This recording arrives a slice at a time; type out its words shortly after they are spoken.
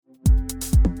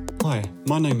Hi,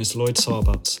 my name is Lloyd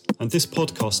Sowerbutts, and this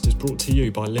podcast is brought to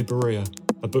you by Libreria,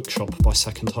 a bookshop by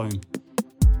Second Home.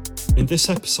 In this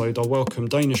episode, I welcome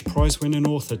Danish prize-winning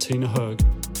author Tine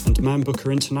Høeg and Man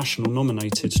Booker International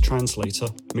nominated translator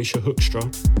Misha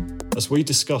Hoekstra as we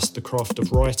discuss the craft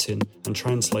of writing and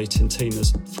translating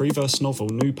Tine's three-verse novel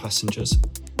New Passengers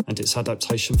and its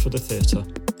adaptation for the theatre.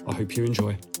 I hope you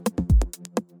enjoy.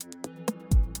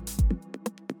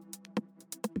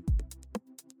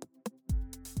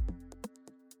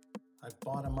 I've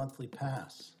bought a monthly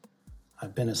pass.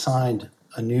 I've been assigned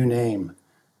a new name,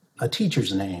 a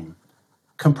teacher's name,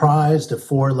 comprised of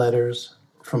 4 letters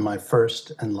from my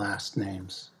first and last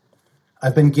names.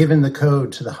 I've been given the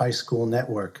code to the high school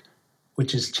network,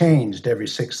 which is changed every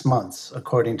 6 months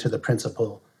according to the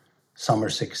principle summer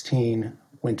 16,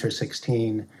 winter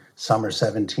 16, summer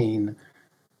 17,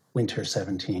 winter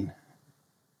 17.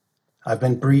 I've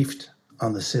been briefed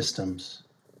on the systems.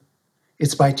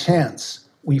 It's by chance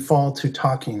we fall to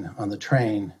talking on the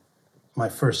train, my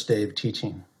first day of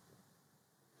teaching.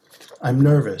 I'm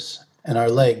nervous, and our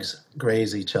legs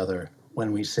graze each other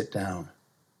when we sit down.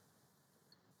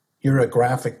 You're a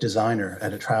graphic designer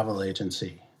at a travel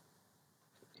agency.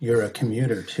 You're a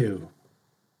commuter, too.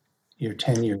 You're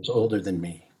 10 years older than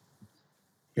me.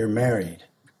 You're married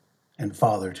and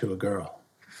father to a girl.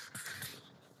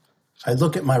 I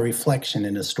look at my reflection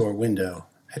in a store window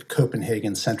at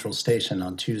Copenhagen Central Station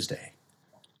on Tuesday.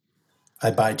 I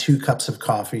buy 2 cups of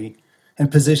coffee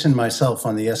and position myself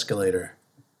on the escalator.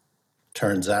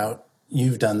 Turns out,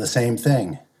 you've done the same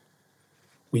thing.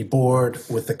 We board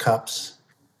with the cups.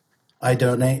 I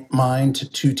donate mine to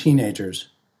 2 teenagers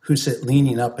who sit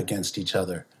leaning up against each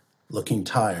other, looking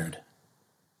tired.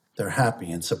 They're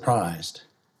happy and surprised.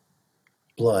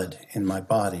 Blood in my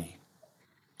body,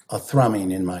 a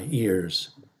thrumming in my ears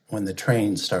when the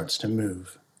train starts to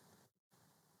move.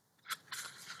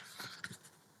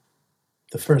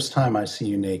 The first time I see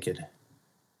you naked,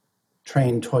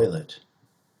 train toilet,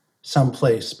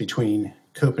 someplace between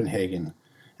Copenhagen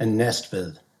and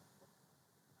Næstved.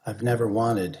 I've never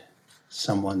wanted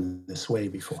someone this way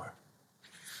before.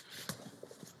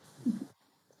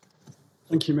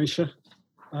 Thank you, Misha.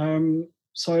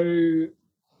 So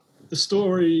the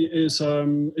story is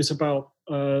about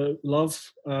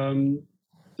love, the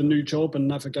new job and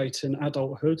navigating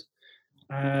adulthood,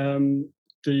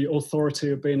 the authority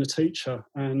of being a teacher,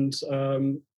 and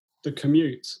the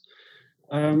commute.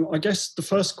 I guess the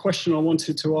first question I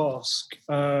wanted to ask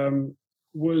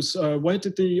was where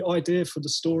did the idea for the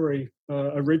story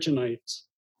originate?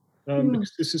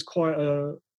 Because this is quite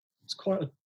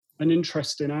an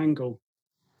interesting angle.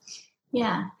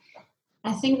 Yeah,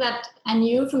 I think that I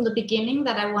knew from the beginning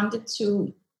that I wanted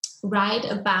to write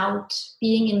about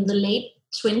being in the late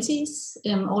 20s,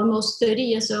 almost 30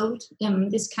 years old,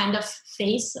 this kind of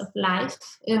phase of life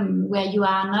where you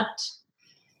are not,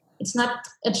 it's not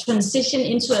a transition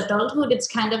into adulthood, it's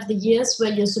kind of the years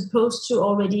where you're supposed to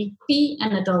already be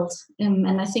an adult.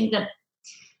 And I think that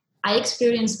I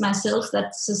experienced myself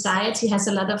that society has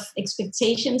a lot of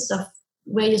expectations of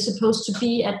where you're supposed to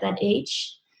be at that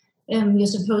age. You're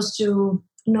supposed to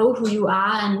know who you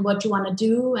are and what you want to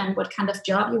do and what kind of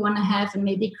job you want to have and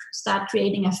maybe start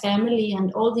creating a family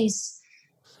and all these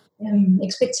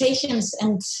expectations.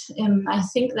 And I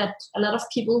think that a lot of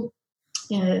people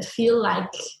feel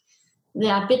like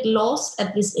they are a bit lost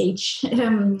at this age.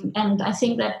 And I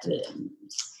think that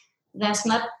there's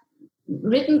not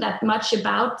written that much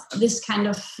about this kind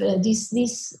of these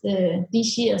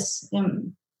years.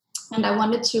 And I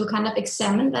wanted to kind of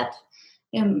examine that.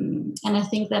 And I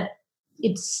think that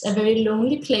it's a very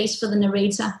lonely place for the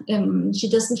narrator. She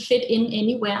doesn't fit in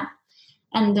anywhere,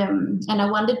 and I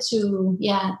wanted to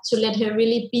let her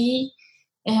really be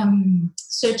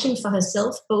searching for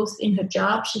herself, both in her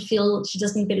job. She feels she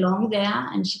doesn't belong there,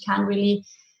 and she can't really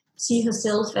see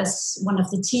herself as one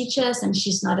of the teachers, and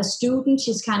she's not a student.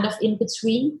 She's kind of in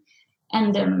between,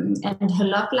 and her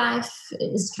love life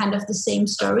is kind of the same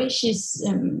story. She's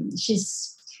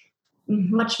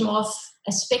much more of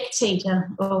a spectator,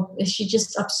 or she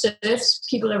just observes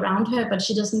people around her, but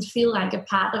she doesn't feel like a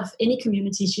part of any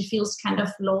community. She feels kind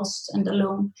of lost and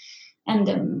alone. And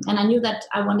I knew that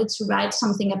I wanted to write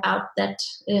something about that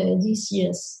these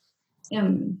years.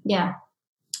 And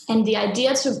the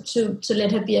idea to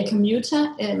let her be a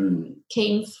commuter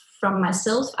came from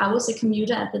myself. I was a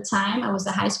commuter at the time. I was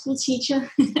a high school teacher.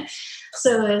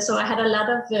 So I had a lot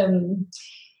of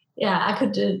I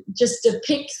could just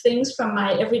pick things from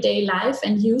my everyday life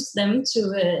and use them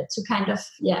to kind of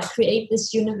create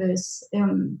this universe.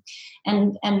 And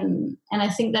I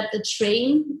think that the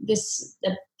train,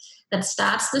 that that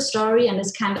starts the story, and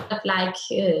it's kind of like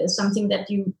something that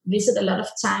you visit a lot of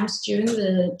times during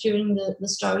the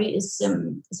story is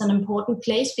an important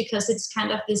place, because it's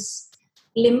kind of this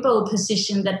limbo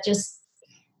position that just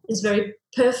is very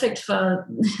perfect for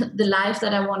the life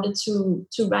that I wanted to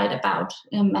write about,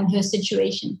 and her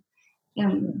situation.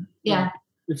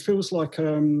 It feels like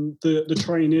the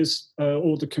train is,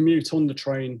 or the commute on the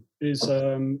train is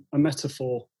a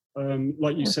metaphor.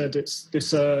 Like you said, it's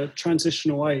this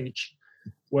transitional age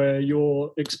where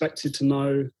you're expected to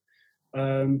know,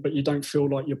 but you don't feel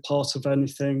like you're part of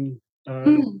anything.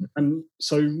 And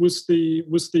so was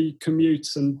the commute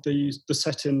and the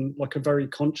setting like a very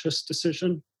conscious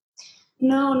decision?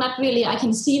 No, not really. I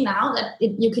can see now that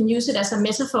you can use it as a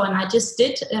metaphor, and I just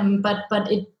did. But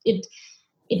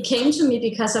it came to me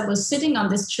because I was sitting on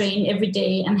this train every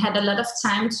day and had a lot of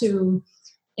time to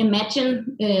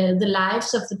imagine the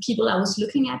lives of the people I was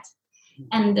looking at,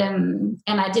 and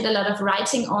I did a lot of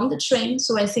writing on the train.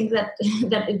 So I think that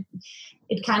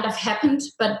it kind of happened,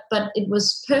 but it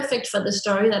was perfect for the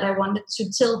story that I wanted to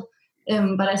tell.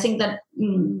 But I think that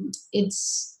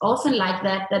it's often like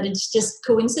that it's just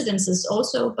coincidences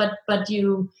also, but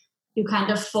you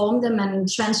kind of form them and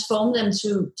transform them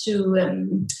to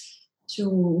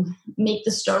make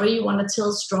the story you want to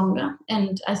tell stronger.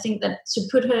 And I think that to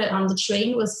put her on the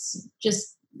train was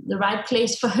just the right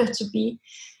place for her to be.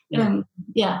 And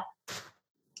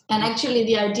actually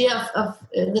the idea of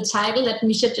the title that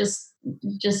Misha just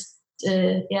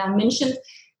mentioned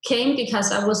came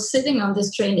because I was sitting on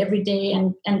this train every day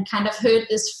and kind of heard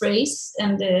this phrase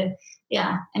and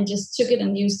just took it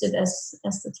and used it as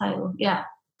the title. Yeah.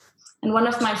 And one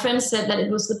of my friends said that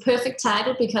it was the perfect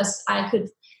title because I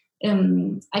could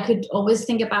always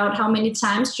think about how many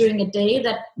times during a day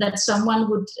that someone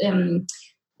would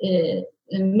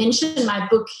mention my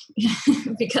book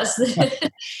because a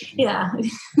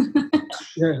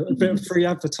bit of free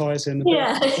advertising.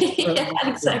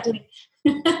 Exactly.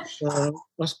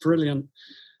 That's brilliant.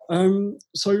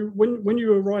 So when you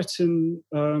were writing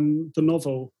the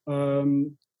novel,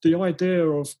 the idea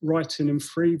of writing in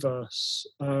free verse,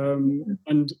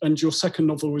 and your second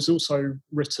novel was also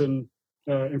written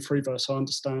in free verse, I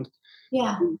understand.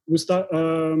 Yeah. Was that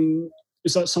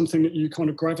is that something that you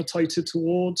kind of gravitated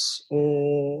towards,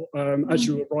 or as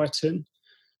you were writing?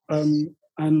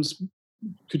 And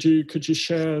could you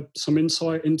share some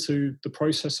insight into the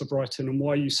process of writing and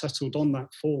why you settled on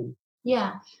that form?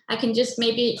 Yeah, I can just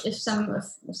maybe, if some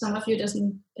of you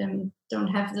don't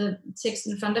have the text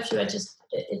in front of you,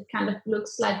 it kind of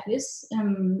looks like this,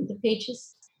 the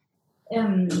pages,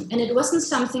 and it wasn't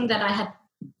something that I had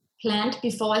planned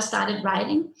before I started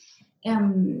writing.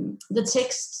 The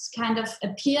text kind of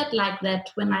appeared like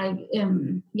that when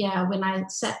I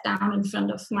sat down in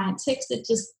front of my text. It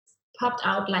just popped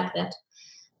out like that,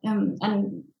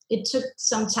 and it took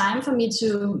some time for me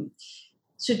to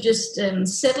just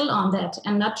settle on that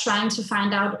and not trying to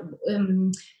find out,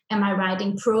 am I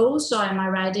writing prose or am I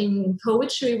writing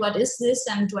poetry? What is this?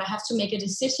 And do I have to make a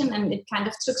decision? And it kind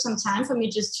of took some time for me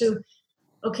just to,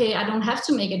 okay, I don't have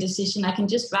to make a decision. I can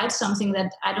just write something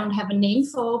that I don't have a name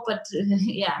for, but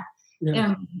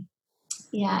And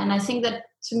I think that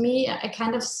to me, I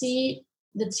kind of see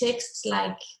the texts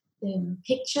like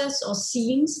pictures or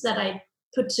scenes that I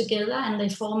put together and they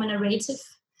form a narrative.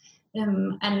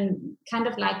 And kind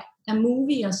of like a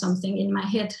movie or something in my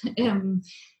head, and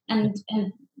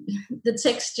the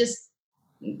text just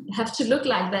have to look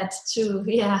like that too.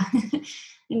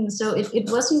 And so it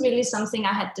wasn't really something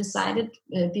I had decided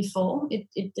before.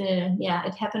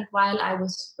 It happened while I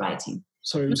was writing.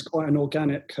 So it was quite an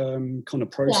organic kind of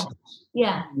process.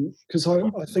 Yeah. Because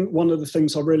I think one of the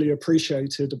things I really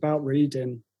appreciated about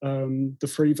reading the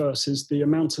free verse is the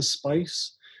amount of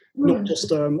space. Not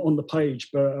just on the page,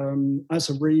 but as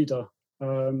a reader,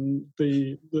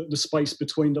 the space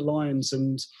between the lines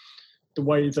and the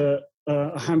way that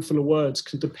a handful of words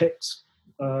can depict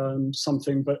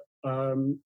something, but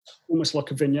almost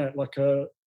like a vignette, like a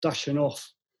dashing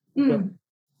off, but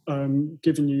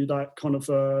giving you that kind of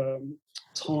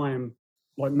time,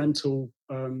 like mental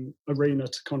arena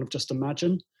to kind of just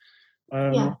imagine.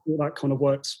 All that kind of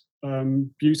works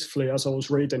beautifully as I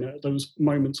was reading it. There was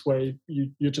moments where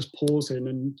you're just pausing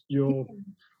and you're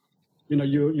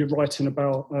writing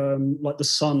about like the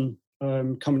sun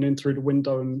coming in through the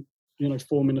window and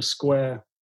forming a square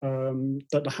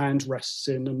that the hand rests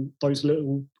in, and those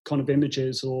little kind of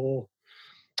images or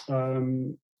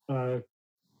kind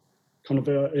of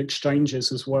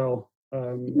exchanges as well. I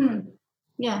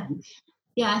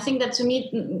think that to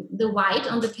me the white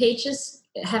on the pages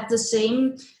have the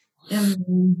same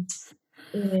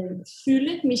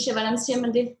fylde. Misha, hvordan siger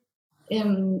man det?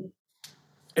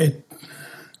 It,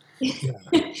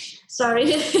 yeah. Sorry.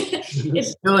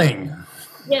 It's Filling.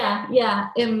 yeah.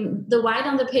 The white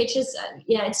on the pages,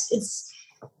 it's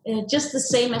just the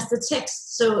same as the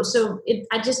text. So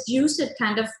I just use it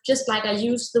kind of just like I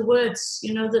use the words.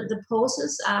 The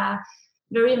pauses are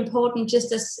very important,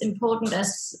 just as important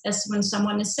as when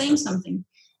someone is saying something.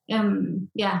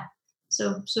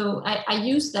 So I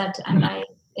use that,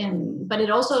 and but it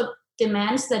also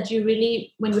demands that you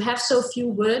really, when you have so few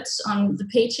words on the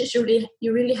pages, you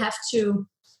really have to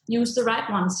use the right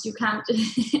ones. You can't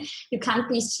you can't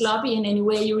be sloppy in any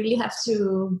way. You really have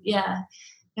to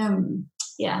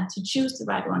to choose the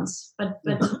right ones. But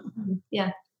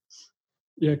yeah.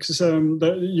 Yeah, because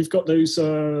you've got those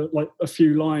like a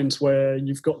few lines where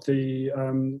you've got the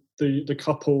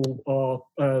couple are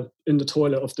in the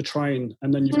toilet of the train,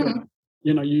 and then you've got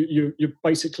you're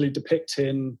basically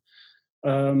depicting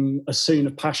a scene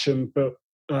of passion, but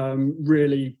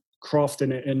really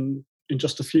crafting it in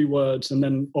just a few words, and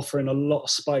then offering a lot of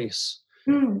space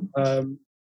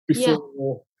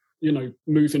before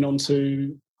moving on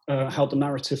to how the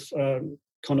narrative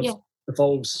kind of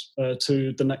evolves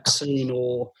to the next scene,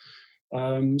 or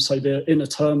say the inner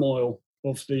turmoil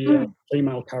of the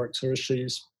female character as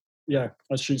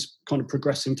she's kind of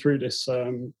progressing through this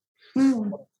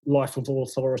life of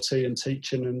authority and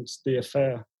teaching and the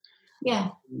affair. Yeah.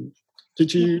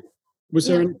 Was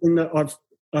there anything that I've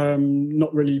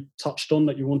not really touched on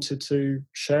that you wanted to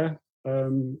share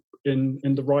in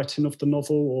the writing of the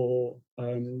novel, or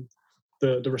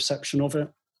the reception of it?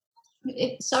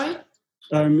 Sorry?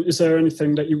 Is there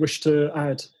anything that you wish to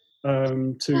add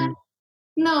to?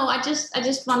 No, I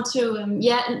just want to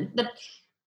that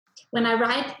when I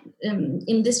write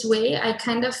in this way, I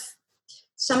kind of,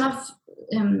 some of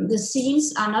the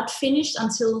scenes are not finished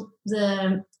until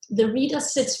the reader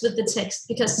sits with the text,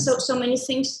 because so many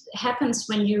things happens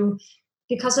when you,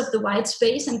 because of the white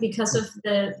space and because of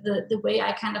the way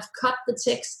I kind of cut the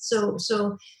text. So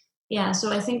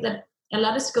I think that a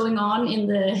lot is going on in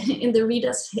the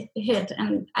reader's head,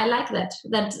 and I like that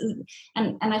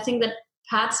and I think that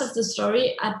parts of the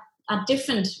story are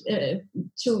different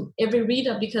to every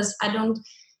reader, because I don't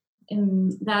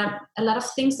there are a lot of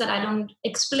things that I don't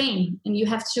explain, and you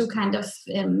have to kind of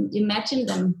imagine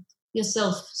them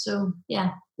yourself. So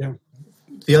yeah.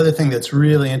 The other thing that's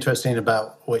really interesting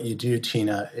about what you do,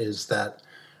 Tina, is that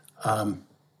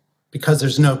because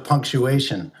there's no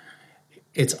punctuation,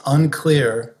 it's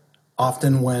unclear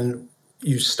often when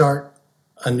you start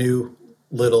a new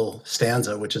little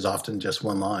stanza, which is often just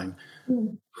one line,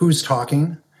 who's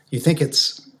talking. You think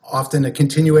it's often a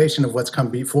continuation of what's come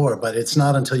before, but it's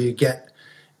not until you get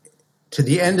to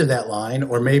the end of that line,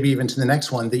 or maybe even to the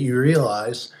next one, that you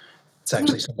realize it's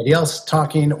actually somebody else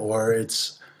talking, or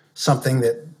it's something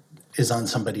that is on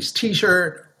somebody's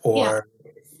T-shirt, or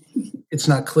it's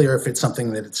not clear if it's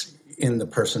something that it's in the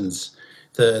person's,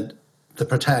 the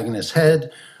protagonist's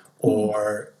head,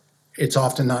 or it's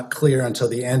often not clear until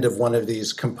the end of one of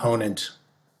these component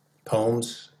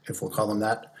poems, if we'll call them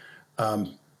that.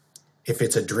 If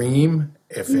it's a dream,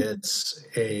 if it's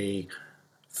a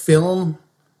film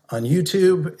on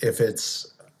YouTube, if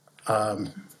it's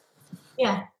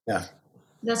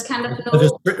that's kind of a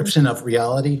description of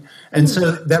reality. And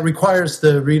so that requires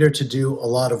the reader to do a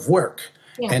lot of work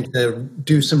and to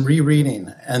do some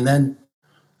rereading, and then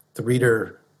the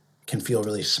reader can feel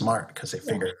really smart because they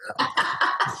figure it out.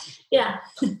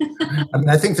 I mean,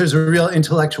 I think there's a real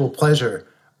intellectual pleasure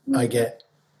I get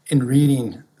in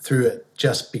reading through it,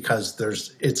 just because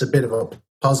it's a bit of a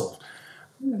puzzle,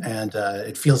 and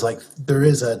it feels like there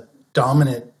is a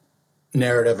dominant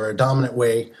narrative or a dominant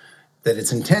way that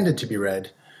it's intended to be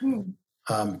read,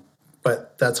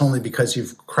 but that's only because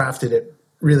you've crafted it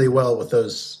really well with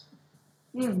those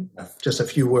just a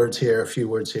few words here, a few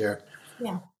words here.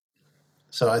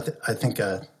 So I think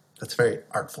that's very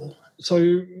artful.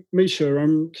 So, Misha,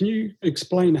 can you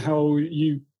explain how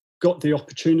you got the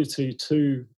opportunity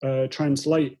to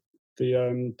translate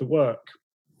the work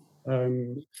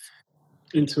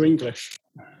into English?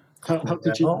 How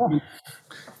did you?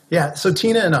 Yeah, so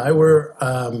Tina and I were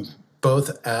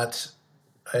both at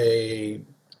a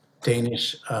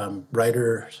Danish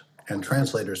writers and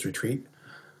translators retreat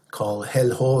called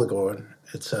Hovedgården.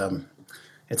 It's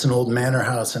an old manor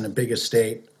house in a big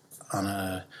estate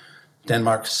on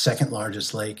Denmark's second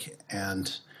largest lake,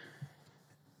 and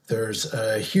there's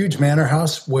a huge manor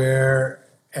house where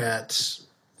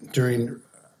during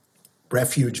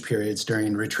refuge periods,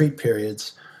 during retreat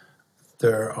periods,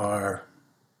 there are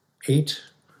eight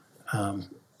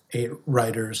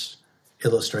writers,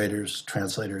 illustrators,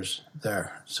 translators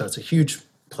there. So it's a huge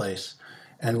place.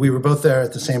 And we were both there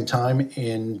at the same time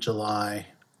in July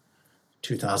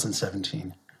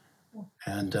 2017.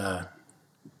 And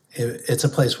it's a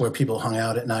place where people hung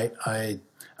out at night. I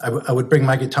would bring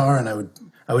my guitar and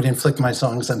I would inflict my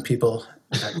songs on people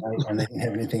at night when they didn't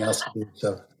have anything else to do.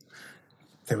 So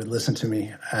they would listen to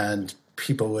me, and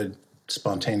people would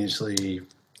spontaneously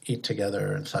eat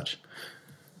together and such.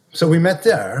 So we met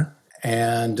there,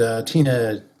 and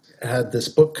Tina had this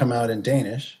book come out in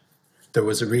Danish. There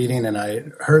was a reading, and I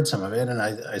heard some of it, and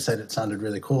I said it sounded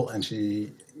really cool. And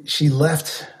she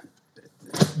left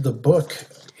the book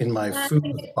in my food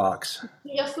box.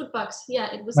 Your food box,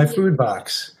 yeah, it was my food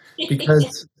box,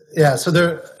 because So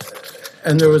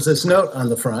there was this note on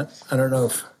the front. I don't know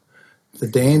if the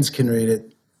Danes can read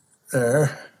it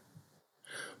there,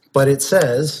 but it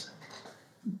says,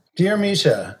 "Dear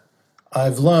Misha,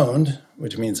 I've loaned,"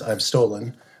 which means I've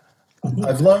stolen,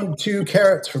 "I've loaned 2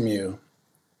 carrots from you.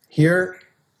 Here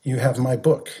you have my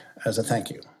book as a thank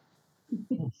you.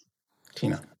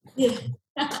 Tina." Yeah.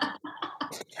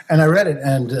 And I read it,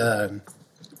 and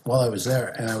while I was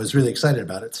there, and I was really excited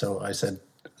about it. So I said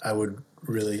I would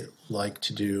really like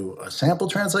to do a sample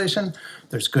translation.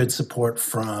 There's good support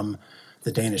from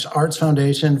the Danish Arts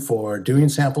Foundation for doing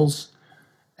samples.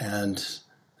 And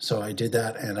so I did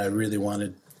that, and I really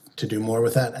wanted to do more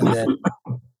with that. And then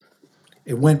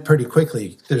it went pretty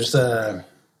quickly. There's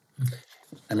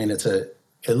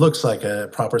it looks like a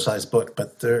proper sized book,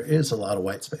 but there is a lot of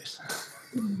white space.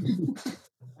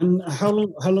 And how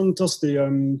long does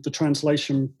the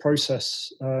translation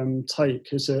process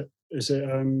take? Is it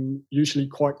usually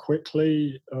quite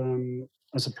quickly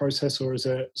as a process, or is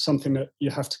it something that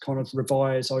you have to kind of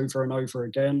revise over and over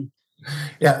again?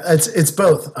 Yeah, it's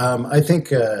both. I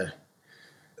think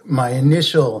my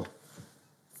initial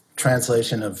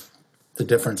translation of the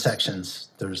different sections,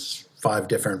 there's 5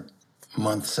 different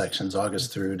month sections,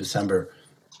 August through December,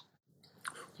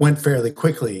 went fairly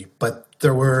quickly, but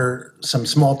there were some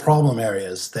small problem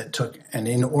areas that took an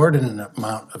inordinate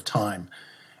amount of time.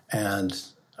 And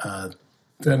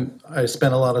then I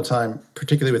spent a lot of time,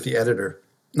 particularly with the editor,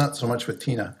 not so much with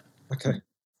Tina. Okay.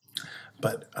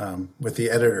 But with the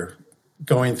editor,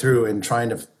 going through and trying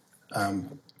to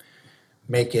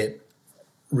make it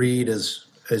read as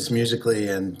musically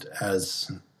and as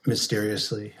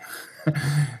mysteriously.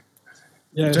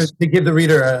 Yes. Just to give the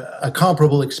reader a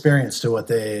comparable experience to what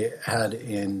they had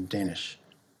in Danish.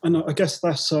 And I guess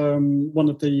that's one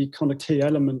of the kind of key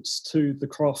elements to the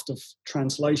craft of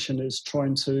translation, is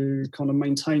trying to kind of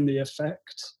maintain the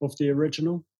effect of the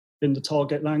original in the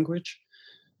target language.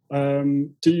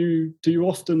 Do you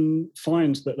often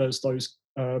find that there's those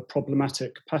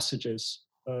problematic passages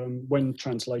when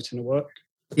translating a work?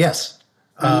 Yes.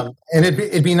 And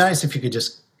it'd be nice if you could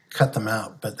just cut them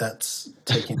out, but that's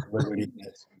taking the liberty.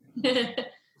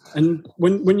 And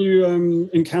when you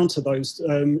encounter those,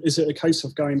 is it a case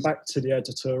of going back to the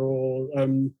editor, or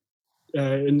in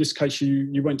this case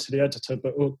you went to the editor,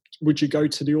 but or would you go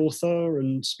to the author?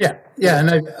 And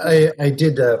and I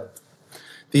did the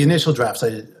initial drafts.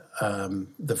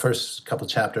 The first couple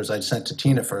chapters I sent to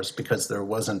Tina first, because there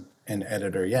wasn't an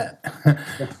editor yet.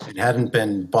 It hadn't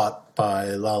been bought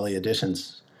by Lolli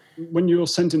Editions. When you're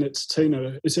sending it to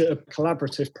Tina, is it a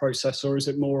collaborative process, or is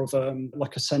it more of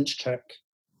like a sense check?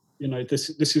 You know, this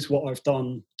is what I've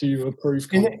done. Do you approve?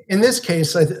 In this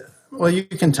case, you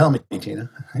can tell me, Tina.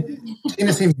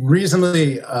 Tina seemed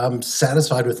reasonably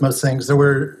satisfied with most things. There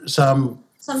were some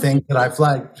things that I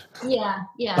flagged. Yeah.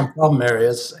 Some problem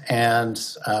areas, and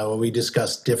we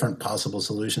discussed different possible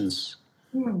solutions.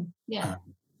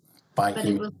 By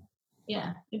email.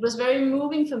 It was very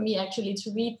moving for me actually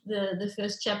to read the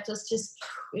first chapters. Just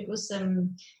it was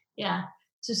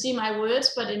to see my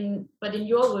words, but in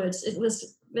your words, it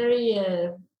was very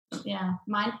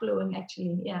mind blowing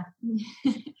actually. Yeah.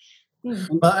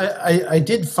 Well, I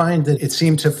did find that it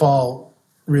seemed to fall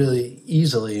really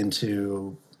easily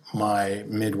into my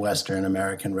Midwestern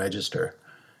American register,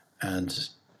 and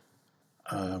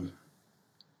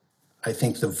I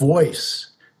think the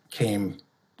voice came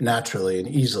naturally and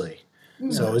easily.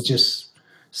 So it was just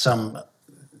some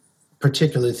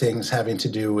particular things having to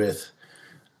do with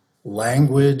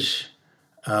language.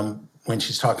 When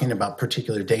she's talking about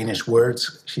particular Danish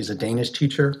words, she's a Danish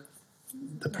teacher,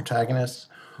 the protagonist,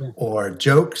 or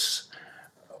jokes,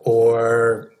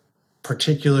 or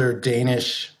particular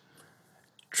Danish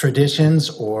traditions,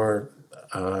 or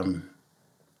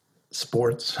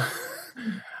sports,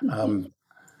 the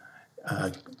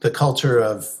culture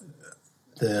of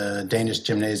the Danish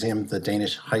gymnasium, the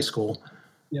Danish high school.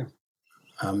 Yeah.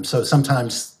 So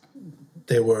sometimes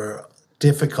they were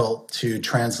difficult to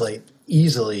translate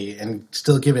easily and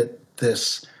still give it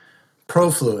this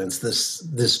profluence,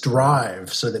 this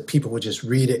drive, so that people would just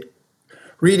read it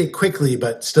read it quickly,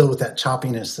 but still with that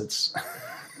choppiness that's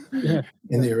Yeah.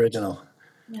 in the original.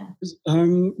 Yeah.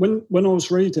 When I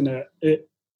was reading it,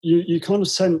 you kind of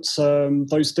sense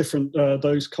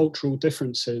those cultural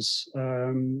differences.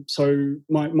 So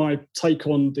my take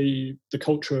on the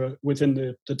culture within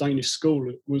the Danish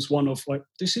school was one of like,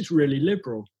 this is really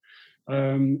liberal.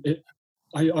 I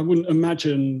wouldn't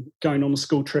imagine going on a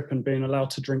school trip and being allowed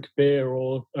to drink beer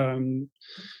or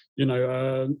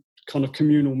kind of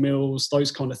communal meals,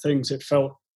 those kind of things. It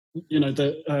felt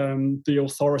that the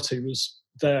authority was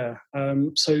there.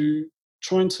 So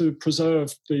trying to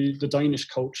preserve the Danish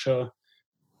culture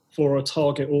for a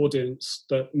target audience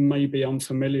that may be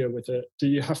unfamiliar with it, do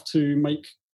you have to make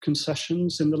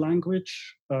concessions in the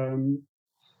language?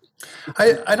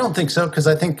 I don't think so, because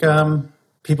I think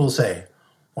people say,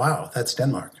 wow, that's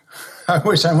Denmark. I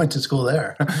wish I went to school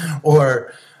there.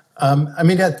 Or,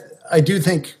 I do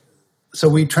think, so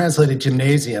we translated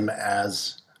gymnasium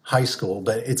as high school,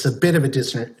 but it's a bit of a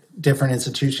different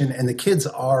institution, and the kids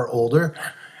are older.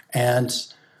 And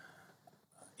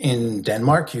in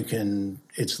Denmark,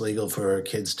 it's legal for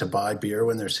kids to buy beer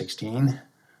when they're 16.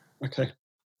 Okay.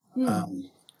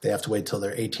 They have to wait till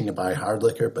they're 18 to buy hard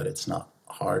liquor, but it's not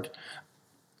hard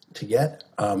to get.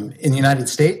 In the United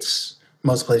States,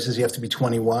 most places you have to be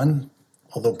 21.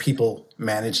 Although people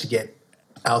manage to get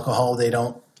alcohol, they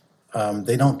don't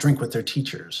drink with their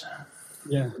teachers.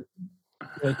 Yeah,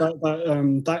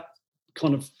 that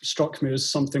kind of struck me as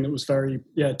something that was very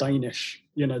Danish.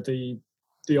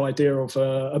 The idea of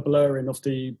a blurring of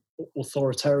the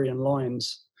authoritarian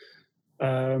lines,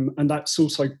 and that's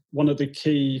also one of the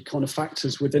key kind of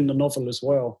factors within the novel as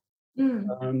well.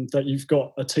 That you've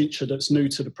got a teacher that's new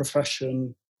to the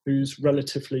profession, who's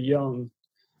relatively young,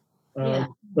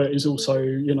 but is also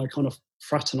kind of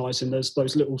fraternizing. There's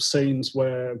those little scenes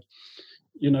where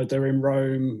they're in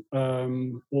Rome,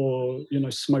 or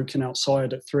smoking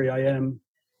outside at 3 a.m.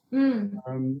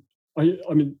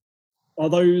 I mean, are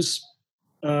those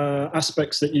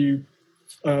aspects that you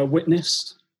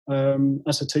witnessed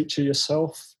as a teacher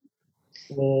yourself,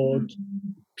 or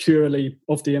purely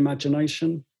of the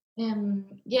imagination?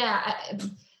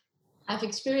 I've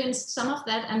experienced some of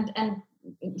that, and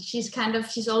she's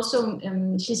also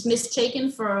she's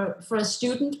mistaken for a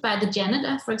student by the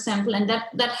janitor, for example, and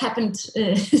that happened.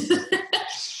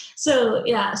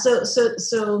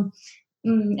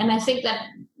 And I think that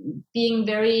being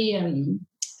very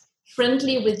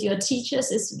friendly with your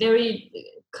teachers is very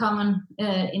common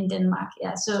in Denmark.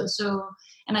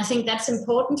 And I think that's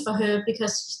important for her,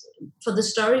 for the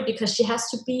story, because she has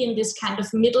to be in this kind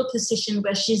of middle position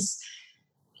where she's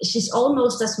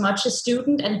almost as much a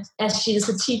student and as she is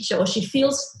a teacher, or she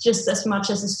feels just as much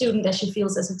as a student as she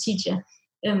feels as a teacher.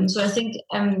 So I think,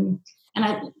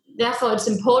 therefore it's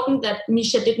important that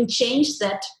Misha didn't change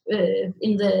that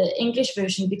in the English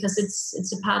version, because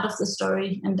it's a part of the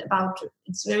story, and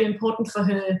it's very important for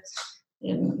her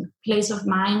place of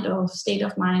mind or state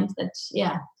of mind.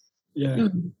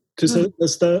 Because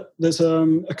there's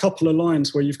a couple of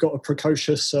lines where you've got a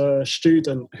precocious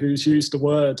student who's used a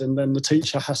word, and then the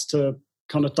teacher has to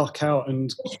kind of duck out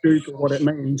and Google what it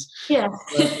means. I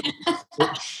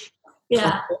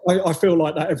feel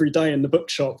like that every day in the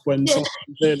bookshop when someone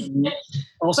comes in and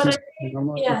asks me something. I'm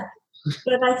like,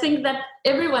 But I think that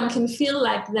everyone can feel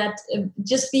like that.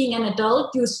 Just being an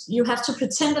adult, you have to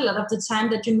pretend a lot of the time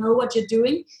that you know what you're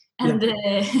doing. And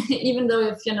even though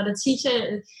if you're not a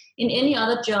teacher, in any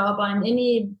other job, or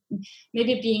in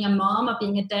maybe being a mom or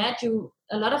being a dad, you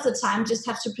a lot of the time just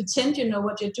have to pretend you know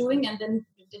what you're doing, and then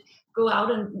go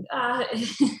out and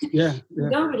you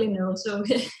don't really know. So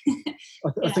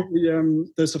I think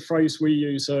there's a phrase we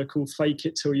use called "fake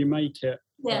it till you make it."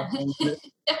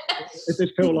 It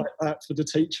did feel like that for the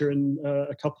teacher in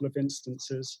a couple of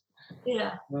instances.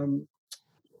 I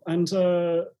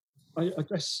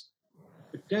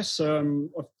guess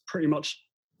I've pretty much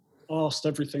asked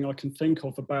everything I can think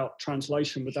of about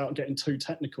translation without getting too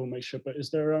technical, Misha. But is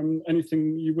there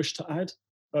anything you wish to add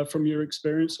from your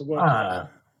experience of work? I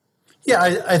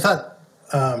thought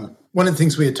one of the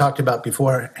things we had talked about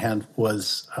beforehand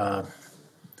was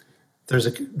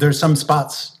there's some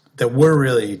spots that were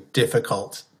really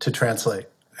difficult to translate,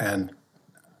 and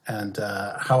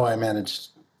how I managed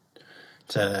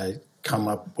to come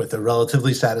up with a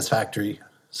relatively satisfactory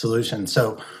solution.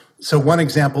 So one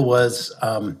example was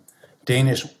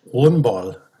Danish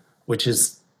rundbold, which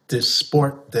is this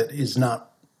sport that is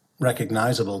not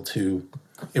recognizable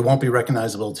it won't be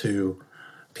recognizable to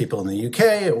people in the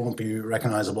UK. It won't be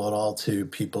recognizable at all to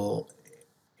people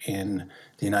in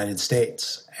the United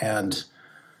States. And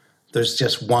there's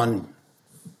just one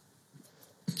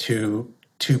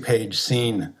two-page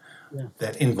scene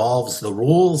that involves the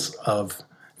rules of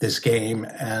this game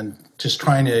and just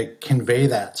trying to convey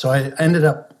that. So I ended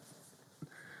up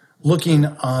looking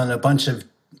on a bunch of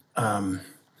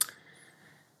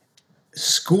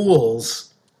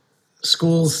schools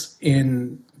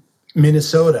in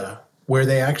Minnesota where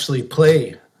they actually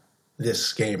play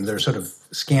this game. They're sort of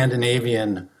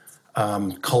Scandinavian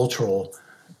cultural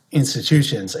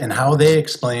institutions, and how they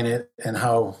explain it, and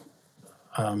how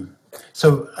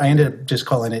so I ended up just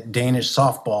calling it Danish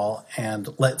softball and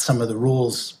let some of the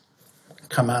rules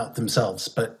come out themselves.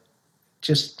 But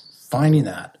just finding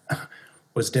that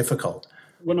was difficult.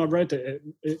 When I read it,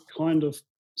 it kind of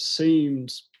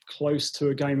seemed close to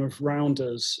a game of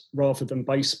rounders rather than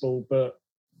baseball. But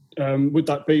would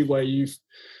that be where you've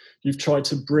tried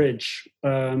to bridge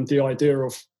the idea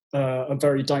of a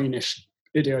very Danish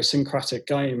idiosyncratic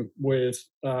game with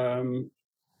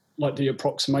like the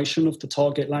approximation of the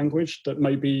target language that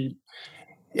maybe...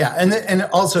 Yeah, and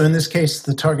also in this case,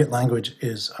 the target language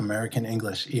is American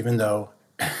English, even though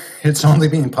it's only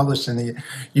being published in the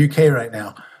UK right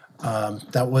now.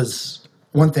 That was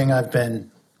one thing I've been,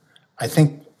 I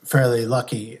think, fairly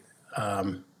lucky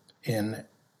in,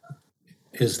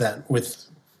 is that with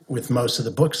most of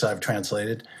the books I've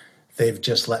translated, they've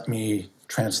just let me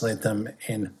translate them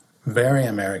in very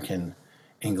American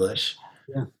English.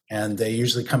 Yeah. And they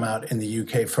usually come out in the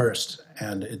UK first.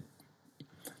 And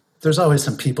there's always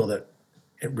some people that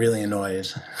it really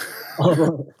annoys. Oh,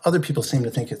 right. Other people seem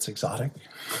to think it's exotic.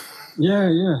 Yeah.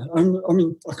 I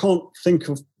mean, I can't think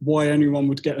of why anyone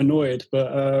would get annoyed,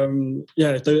 but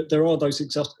there are those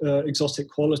exotic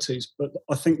qualities. But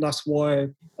I think that's why,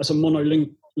 as a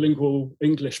monolingual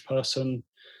English person,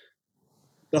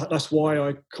 that's why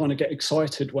I kind of get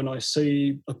excited when I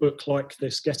see a book like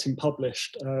this getting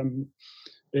published.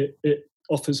 It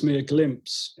offers me a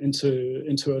glimpse into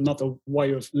another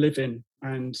way of living,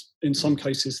 and in some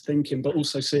cases thinking, but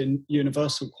also seeing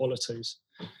universal qualities.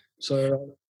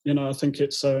 So, I think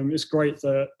it's great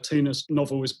that Tine's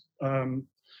novel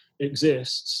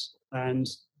exists and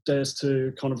dares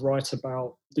to kind of write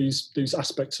about these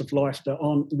aspects of life that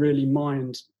aren't really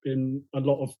mined in a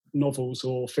lot of novels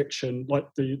or fiction, like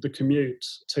the Commute.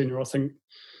 Tine, I think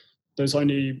there's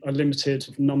only a limited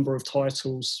number of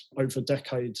titles over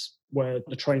decades where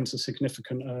the train's a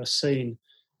significant scene.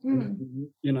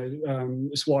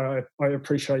 It's why I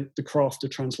appreciate the craft of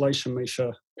translation,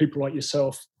 Misha. People like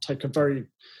yourself take a very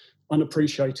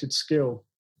unappreciated skill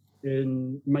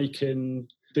in making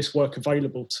this work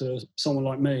available to someone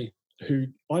like me, who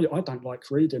I don't like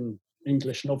reading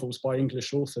English novels by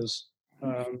English authors.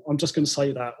 I'm just going to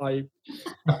say that. I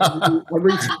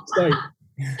read to this day.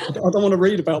 I don't want to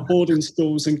read about boarding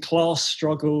schools and class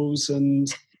struggles and,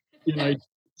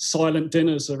 silent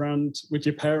dinners around with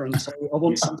your parents. I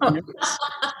want something else.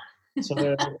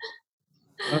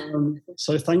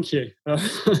 So thank you.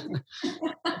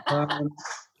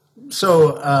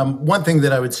 So one thing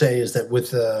that I would say is that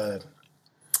with the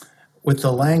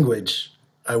language,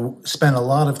 I spent a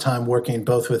lot of time working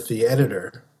both with the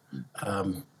editor,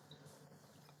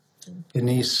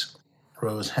 Denise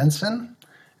Rose Henson,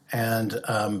 and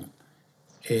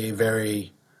a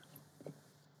very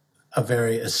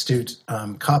astute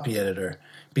copy editor,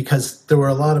 because there were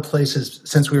a lot of places,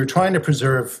 since we were trying to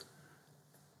preserve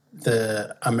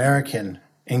the American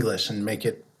English and make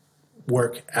it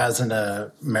work as an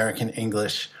American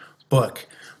English book,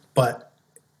 but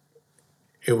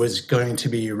it was going to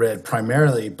be read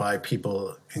primarily by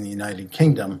people in the United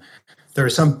Kingdom. There are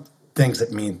some things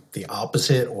that mean the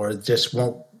opposite or just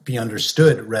won't be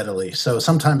understood readily. So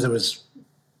sometimes it was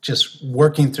just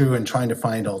working through and trying to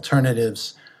find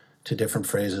alternatives to different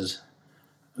phrases.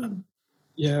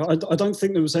 Yeah, I don't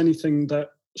think there was anything that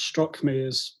struck me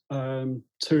as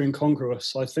too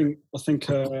incongruous. I think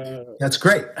that's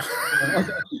great.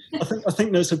 I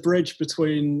think there's a bridge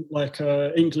between like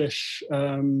English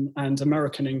and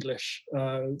American English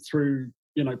through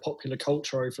popular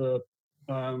culture over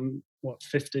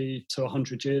 50 to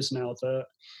 100 years now, that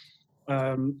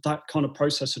that kind of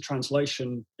process of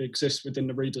translation exists within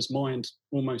the reader's mind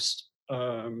almost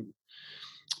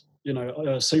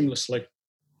seamlessly,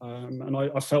 and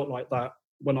I felt like that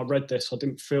when I read this. I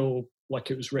didn't feel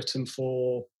like it was written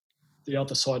for the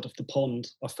other side of the pond.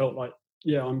 I felt like,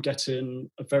 I'm getting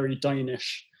a very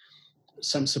Danish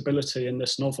sensibility in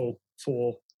this novel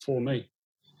for me.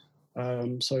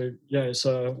 It's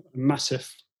a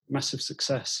massive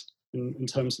success in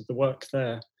terms of the work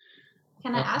there.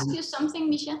 Can I ask you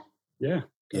something, Misha? Yeah.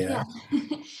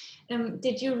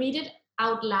 Did you read it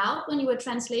out loud when you were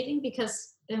translating?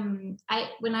 Because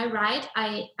when I write,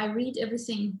 I read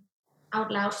everything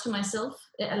out loud to myself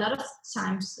a lot of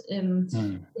times.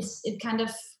 It kind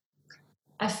of,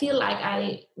 I feel like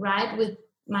I write with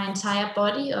my entire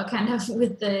body, or kind of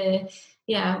with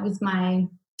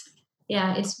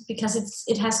it's because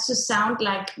it has to sound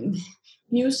like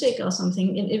music or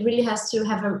something. It really has to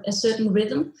have a certain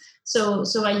rhythm. So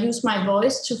I use my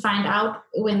voice to find out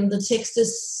when the text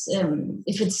is,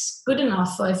 if it's good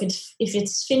enough, or if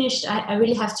it's finished. I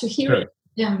really have to hear it.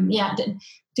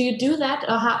 Do you do that,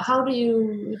 or how do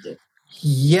you?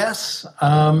 Yes,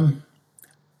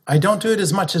 I don't do it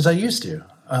as much as I used to.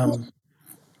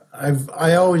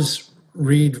 I always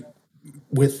read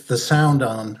with the sound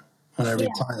on when I read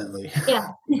silently.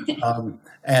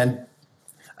 And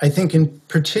I think in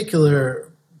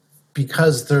particular,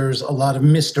 because there's a lot of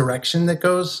misdirection that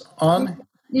goes on,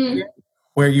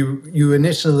 where you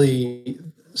initially,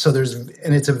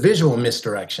 and it's a visual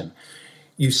misdirection.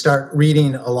 You start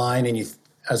reading a line and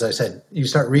as I said, you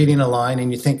start reading a line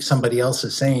and you think somebody else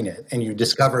is saying it, and you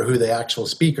discover who the actual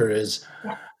speaker is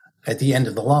at the end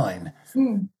of the line.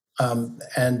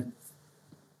 And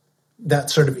that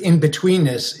sort of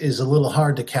in-betweenness is a little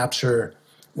hard to capture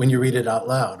when you read it out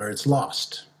loud, or it's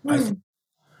lost.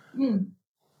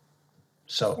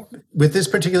 So with this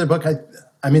particular book,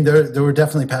 I mean, there were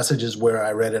definitely passages where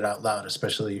I read it out loud,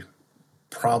 especially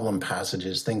problem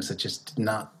passages, things that just did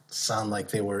not sound like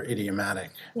they were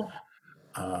idiomatic.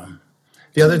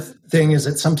 The other thing is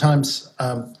that sometimes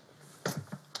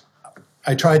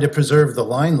I try to preserve the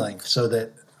line length so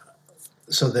that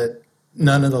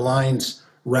none of the lines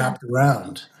wrapped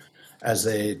around, as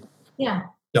they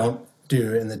don't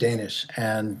do in the Danish.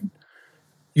 And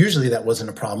usually that wasn't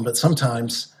a problem, but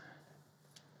sometimes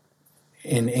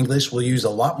in English we'll use a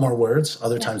lot more words,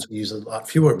 other times we use a lot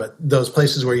fewer, but those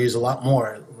places where you use a lot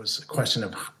more, it was a question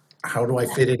of how do I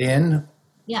fit it in?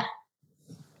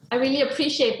 I really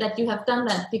appreciate that you have done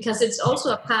that, because it's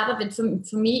also a part of it.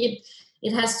 For me,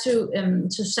 it has to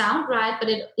sound right, but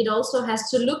it also has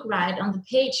to look right on the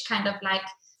page, kind of like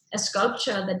a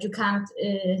sculpture that you can't.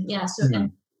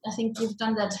 And I think you've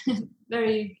done that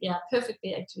very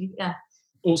perfectly, actually.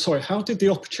 Oh, sorry. How did the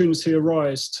opportunity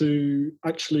arise to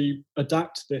actually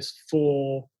adapt this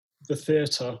for the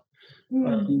theatre?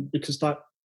 Because that,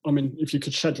 I mean, if you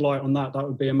could shed light on that, that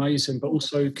would be amazing. But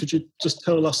also, could you just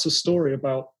tell us a story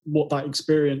about what that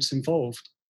experience involved?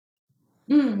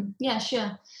 Yeah,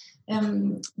 sure.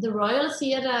 The Royal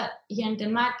Theatre here in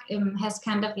Denmark has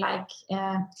kind of like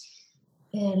a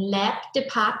lab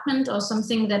department or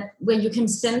something where you can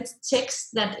send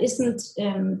text that isn't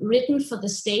written for the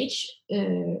stage.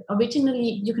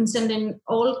 Originally, you can send in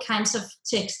all kinds of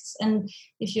texts, and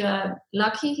if you are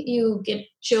lucky, you get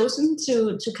chosen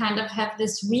to kind of have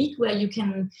this week where you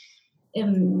can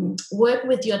work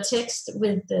with your text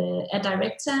with a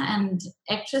director and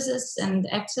actresses and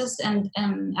actors, and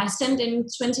I sent in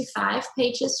 25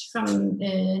 pages from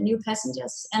new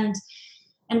passengers, and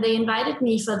they invited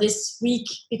me for this week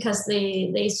because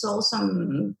they saw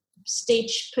some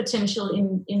stage potential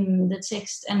in the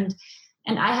text, and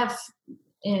I have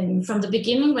from the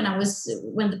beginning when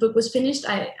the book was finished,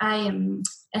 I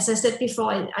as I said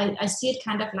before, I see it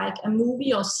kind of like a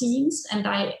movie or scenes, and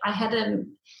I had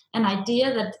an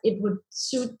idea that it would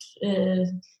suit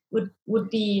would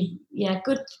be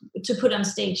good to put on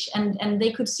stage, and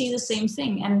they could see the same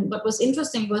thing. And what was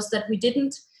interesting was that we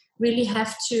didn't really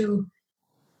have to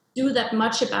do that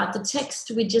much about the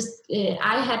text. We just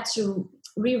I had to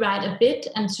rewrite a bit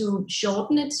and to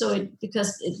shorten it,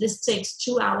 because this takes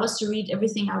 2 hours to read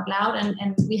everything out loud,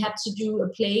 and we had to do a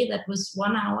play that was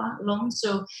 1 hour long,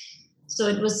 so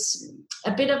it was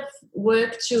a bit of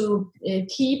work to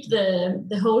keep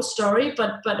the whole story,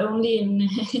 but only in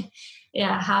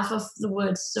half of the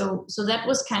words. So that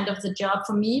was kind of the job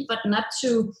for me, but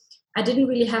I didn't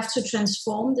really have to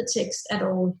transform the text at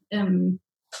all. And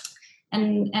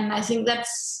I think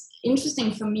that's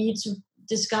interesting for me to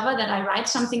discover that I write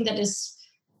something that is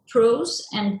prose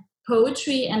and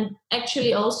poetry and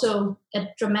actually also a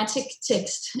dramatic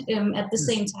text at the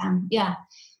same time.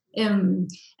 And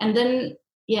then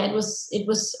it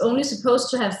was only supposed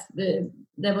to have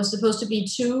there was supposed to be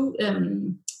 2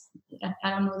 I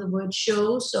don't know the word,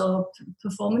 shows or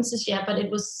performances, but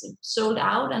it was sold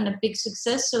out and a big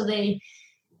success. So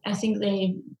I think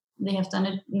they have done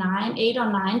it 8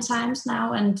 or 9 times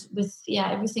now, and with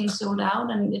everything sold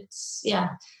out, and it's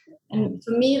and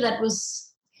for me that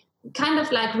was kind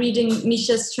of like reading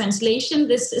Misha's translation.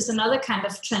 This is another kind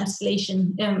of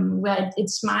translation where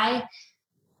it's my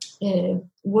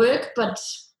work, but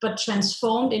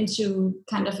transformed into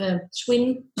kind of a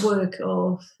twin work,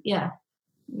 or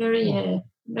very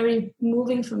very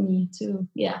moving for me to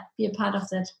be a part of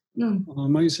that. Oh,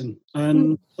 amazing.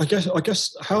 And I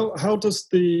guess how does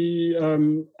the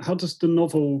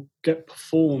novel get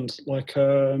performed? Like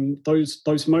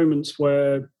those moments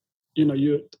where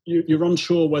you're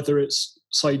unsure whether it's,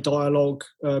 say, dialogue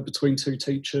between two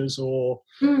teachers or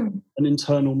an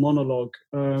internal monologue.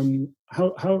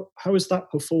 How is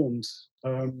that performed?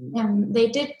 They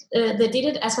did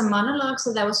it as a monologue,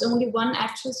 so there was only one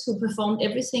actress who performed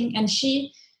everything, and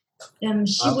she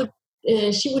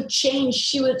would change.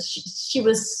 She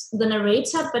was the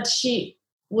narrator, but she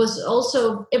was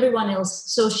also everyone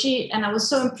else. So I was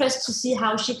so impressed to see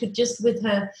how she could just with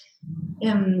her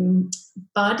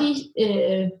body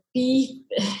be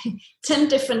 10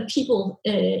 different people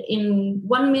in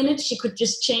 1 minute. She could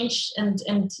just change and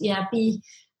be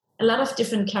a lot of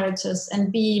different characters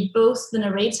and be both the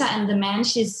narrator and the man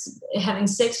she's having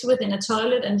sex with in a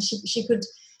toilet. And she could,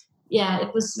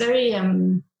 it was very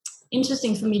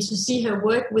interesting for me to see her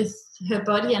work with her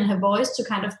body and her voice to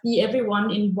kind of be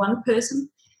everyone in one person.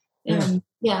 It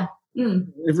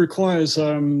requires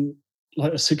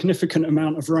like a significant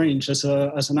amount of range as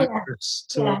an actress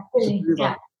to do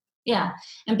that.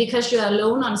 And because you're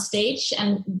alone on stage,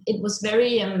 and it was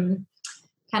very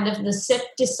kind of the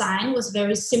set design was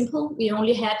very simple. We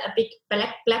only had a big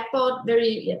blackboard,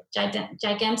 very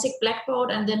gigantic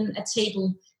blackboard, and then a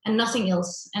table and nothing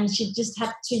else. And she just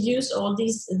had to use all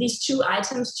these two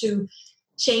items to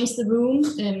change the room.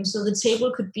 So the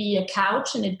table could be a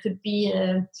couch, and it could be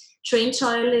a train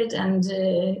toilet, and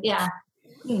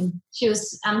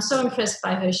I'm so impressed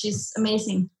by her. She's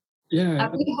amazing. Yeah, I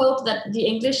really hope that the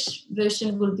English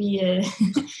version will be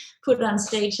put on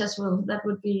stage as well. That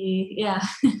would be,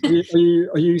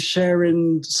 Are you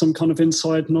sharing some kind of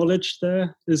inside knowledge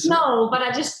there? No, but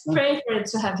I just pray for it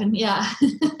to happen. Yeah.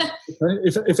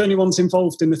 Okay. If anyone's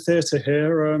involved in the theatre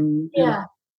here,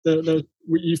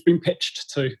 you've been pitched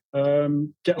to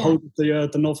get hold of the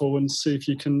novel and see if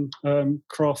you can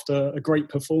craft a great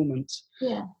performance.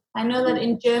 Yeah. I know that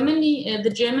in Germany, the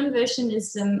German version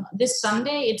is this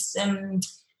Sunday. It's on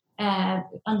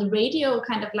the radio,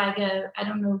 kind of like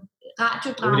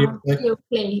radio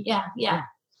play. Yeah.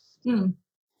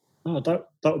 Oh, that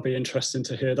would be interesting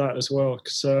to hear that as well,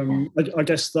 because I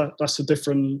guess that's a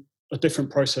different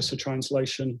process of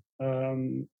translation,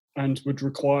 and would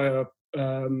require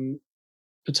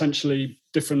potentially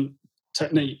different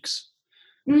techniques.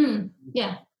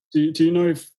 Yeah. Do you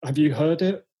know have you heard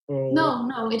it? Or?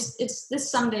 No, it's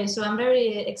this Sunday, so I'm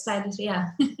very excited. Yeah.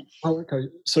 Oh, okay.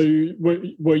 So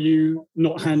were you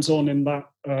not hands-on in that?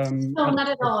 No, not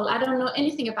at all. I don't know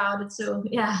anything about it, so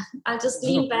I'll just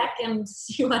lean back and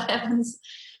see what happens.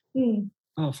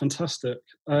 Oh, fantastic!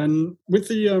 And with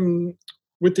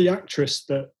the actress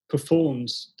that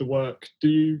performs the work,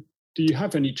 do you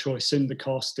have any choice in the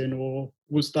casting, or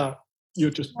was that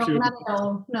you're just purely? No, not at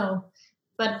all. No.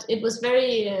 But it was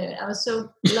very. I was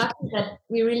so lucky that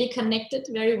we really connected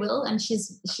very well, and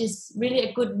she's really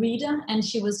a good reader, and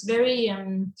she was very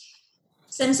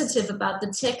sensitive about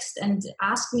the text and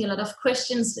asked me a lot of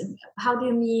questions. How do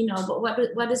you mean, or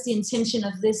what is the intention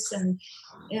of this? And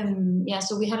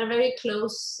so we had a very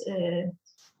close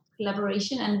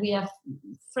collaboration, and we are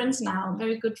friends now,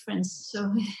 very good friends.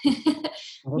 So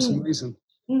that's amazing.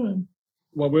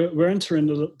 Well, we're entering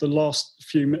the last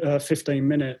 15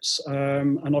 minutes,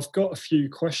 and I've got a few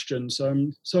questions.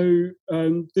 So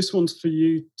this one's for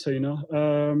you, Tine,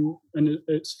 and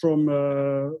it's from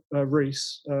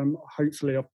Reese.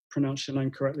 Hopefully I pronounced your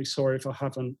name correctly. Sorry if I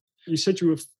haven't. You said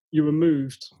you were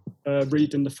moved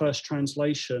reading the first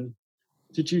translation.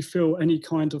 Did you feel any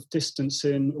kind of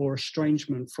distancing or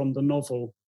estrangement from the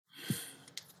novel?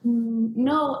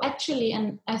 No, actually,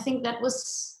 and I think that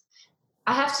was...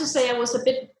 I have to say I was a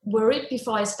bit worried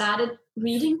before I started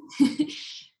reading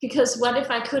because what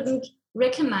if I couldn't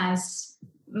recognize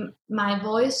my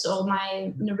voice or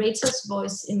my narrator's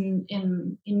voice in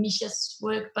Misha's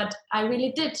work, but I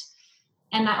really did.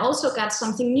 And I also got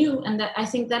something new, and that I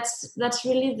think that's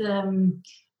really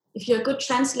if you're a good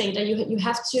translator, you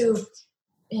have to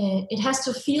it has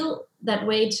to feel that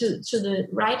way to the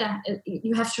writer.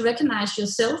 You have to recognize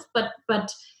yourself, but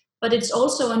it's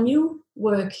also a new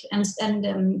work, and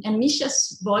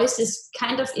Misha's voice is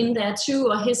kind of in there too,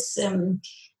 or he's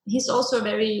also a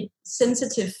very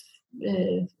sensitive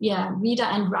reader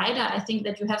and writer. I think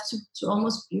that you have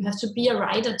to be a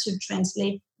writer to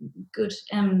translate good.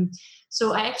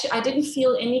 So I didn't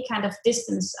feel any kind of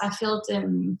distance. I felt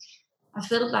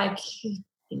like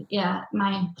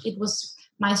it was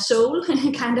my soul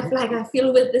kind of like I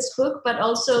feel with this book, but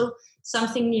also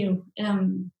something new.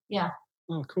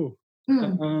 Oh, cool.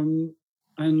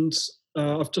 And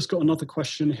I've just got another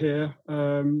question here.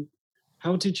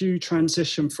 How did you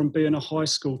transition from being a high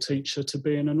school teacher to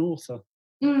being an author?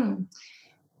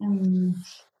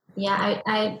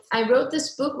 I wrote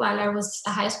this book while I was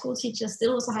a high school teacher,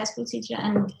 still was a high school teacher,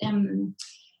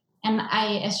 and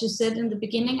I, as you said in the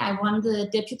beginning, I won the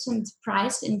debutante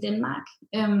prize in Denmark.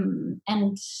 And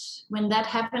when that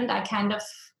happened, I kind of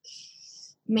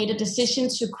made a decision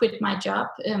to quit my job.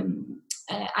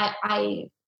 I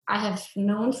have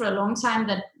known for a long time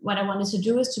that what I wanted to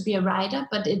do is to be a writer,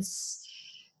 but it's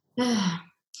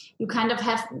you kind of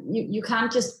have you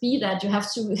can't just be that. You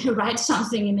have to write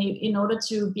something in order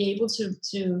to be able to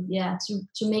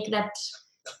make that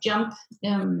jump.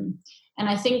 And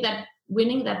I think that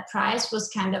winning that prize was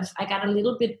kind of, I got a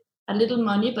little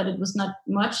money, but it was not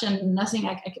much and nothing.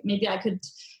 Maybe I could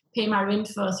pay my rent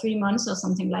for 3 months or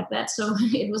something like that. So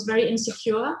it was very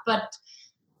insecure, but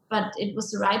it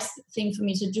was the right thing for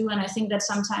me to do. And I think that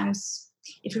sometimes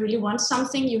if you really want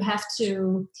something, you have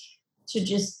to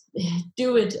just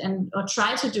do it or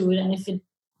try to do it. And if it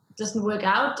doesn't work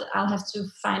out, I'll have to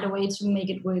find a way to make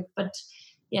it work. But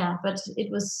it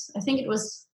was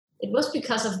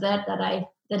because of that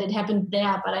it happened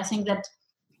there. But I think that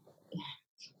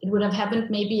it would have happened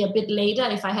maybe a bit later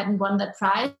if I hadn't won that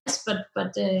prize. But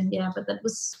that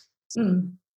was.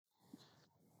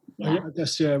 I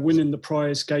guess winning the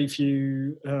prize gave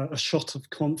you a shot of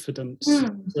confidence.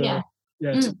 To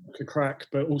take a crack,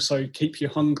 but also keep you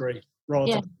hungry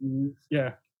rather than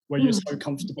where you're so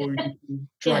comfortable you can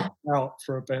drag it out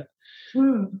for a bit.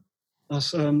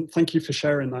 That's, thank you for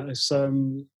sharing that. It's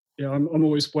I'm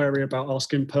always wary about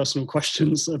asking personal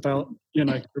questions about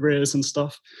careers and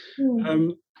stuff.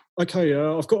 Okay,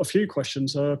 I've got a few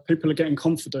questions. People are getting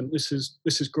confident. This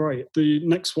is great. The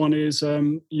next one is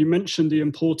you mentioned the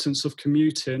importance of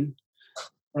commuting.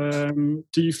 Do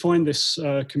you find this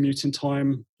commuting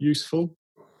time useful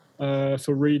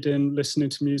for reading, listening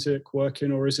to music,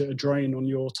 working, or is it a drain on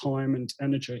your time and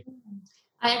energy?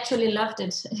 I actually loved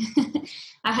it.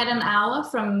 I had an hour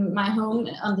from my home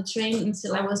on the train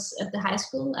until I was at the high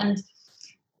school, and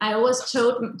I always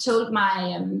told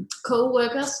my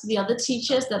co-workers, the other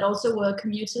teachers that also were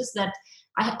commuters, that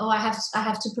I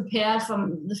have to prepare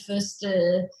from the first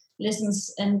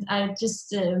lessons, and I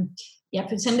just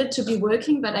pretended to be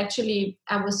working, but actually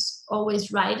I was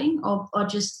always writing or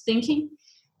just thinking,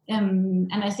 and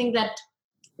I think that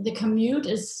the commute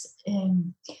is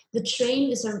the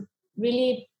train is a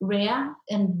really rare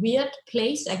and weird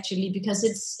place actually, because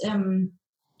it's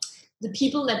the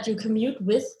people that you commute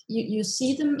with, you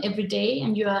see them every day,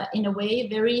 and you are in a way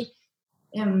very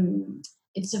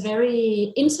it's a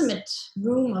very intimate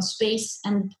room or space,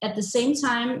 and at the same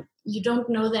time you don't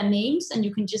know their names, and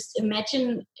you can just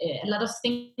imagine a lot of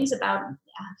things about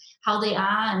how they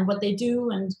are and what they do,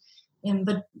 and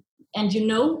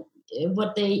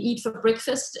what they eat for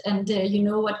breakfast, and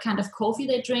what kind of coffee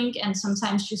they drink, and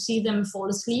sometimes you see them fall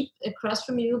asleep across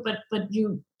from you, but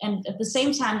you, and at the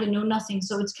same time you know nothing.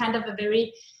 So it's kind of a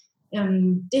very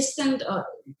distant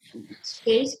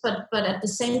space, but at the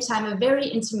same time a very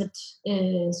intimate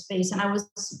space. And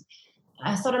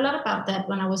I thought a lot about that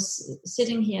when I was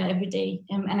sitting here every day,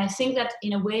 and I think that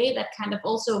in a way that kind of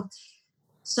also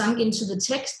sunk into the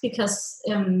text, because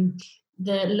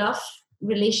the love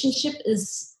relationship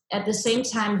is at the same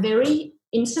time very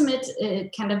intimate.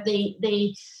 Kind of they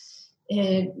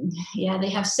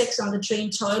have sex on the train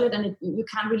toilet, and you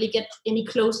can't really get any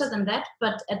closer than that.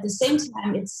 But at the same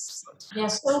time, they are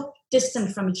so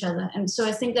distant from each other. And so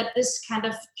I think that this kind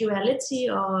of duality,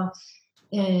 or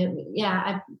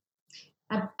I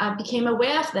became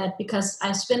aware of that because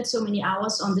I spent so many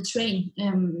hours on the train.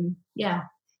 And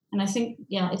I think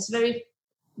it's very,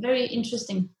 very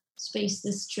interesting space,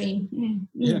 this train.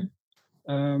 The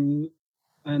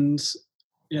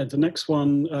next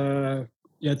one,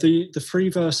 the free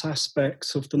verse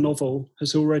aspect of the novel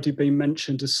has already been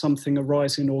mentioned as something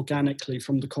arising organically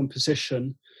from the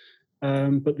composition,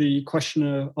 but the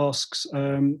questioner asks,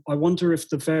 I wonder if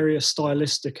the various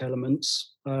stylistic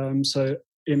elements, so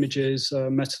images,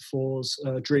 metaphors,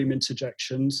 dream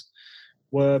interjections,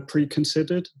 were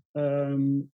pre-considered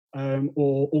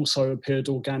or also appeared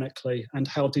organically, and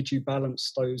how did you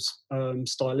balance those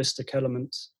stylistic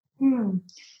elements?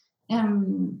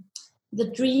 The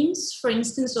dreams, for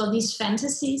instance, or these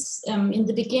fantasies, in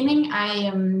the beginning,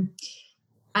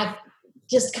 I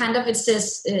just kind of, it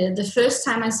says, the first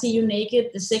time I see you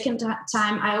naked, the second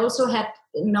time, I also had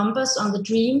numbers on the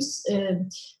dreams,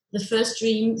 the first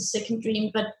dream, the second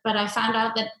dream, but I found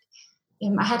out that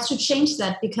I had to change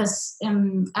that because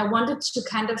I wanted to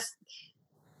kind of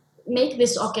make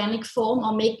this organic form,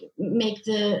 or make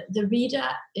the reader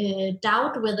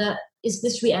doubt whether is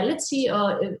this reality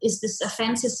or is this a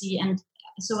fantasy? And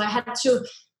so I had to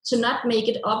not make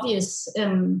it obvious.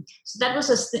 So that was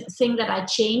a thing that I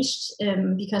changed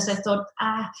because I thought,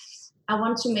 I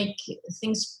want to make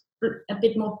things a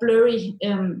bit more blurry.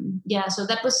 So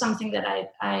that was something that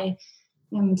I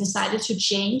decided to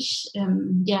change.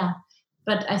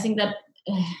 But I think that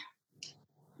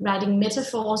writing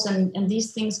metaphors and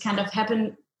these things kind of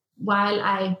happen while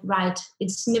I write.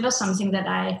 It's never something that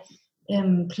I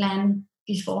plan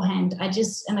beforehand. I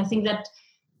think that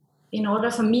in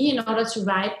order to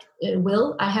write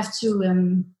well, I have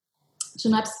to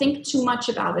not think too much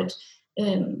about it.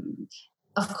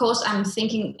 Of course, I'm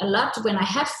thinking a lot when I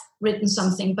have written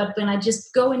something, but when I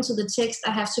just go into the text,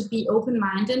 I have to be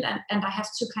open-minded and I have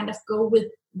to kind of go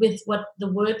with what the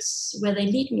words, where they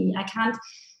lead me. I can't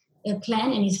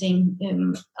plan anything,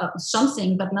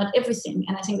 something, but not everything.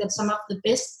 And I think that some of the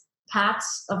best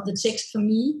parts of the text for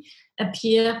me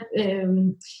appear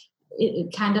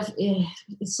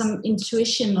some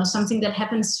intuition or something that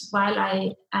happens while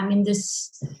I'm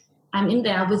in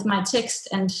there with my text,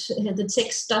 and the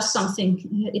text does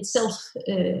something itself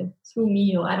through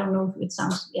me, or I don't know if it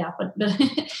sounds,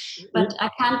 but I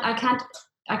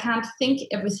can't think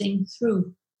everything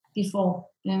through before.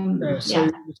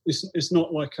 It's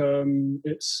not like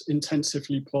it's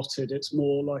intensively plotted. It's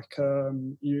more like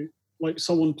you like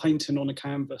someone painting on a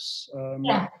canvas.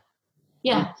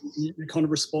 You kind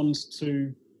of respond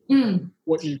to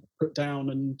what you put down,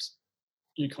 and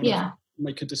you kind of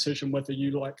make a decision whether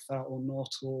you like that or not,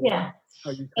 or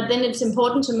how you. But then it's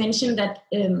important to mention that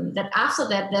that after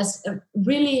that there's a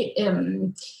really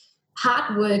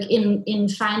hard work in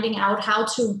finding out how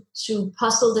to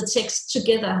puzzle the text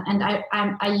together, and I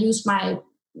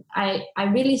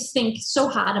really think so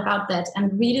hard about that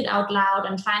and read it out loud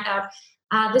and find out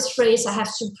this phrase I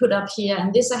have to put up here,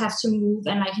 and this I have to move,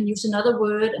 and I can use another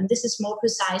word, and this is more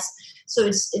precise. So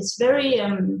it's very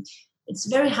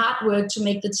hard work to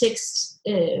make the text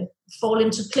fall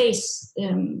into place.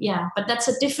 But that's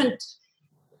a different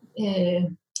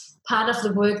part of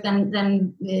the work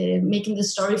than making the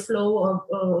story flow.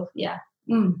 Okay.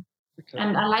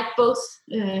 And I like both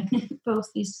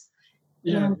these.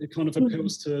 It kind of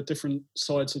appeals to different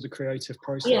sides of the creative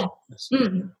process.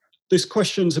 This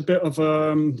question's a bit of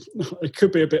it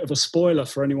could be a bit of a spoiler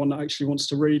for anyone that actually wants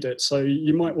to read it. So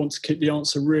you might want to keep the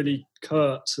answer really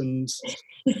curt and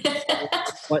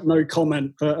like no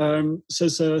comment. But it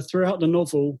says throughout the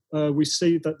novel, we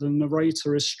see that the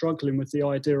narrator is struggling with the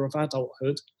idea of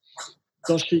adulthood.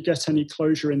 Does she get any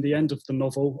closure in the end of the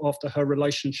novel after her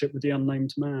relationship with the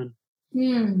unnamed man?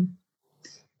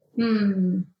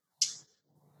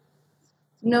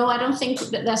 No, I don't think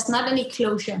that there's not any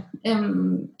closure.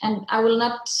 And I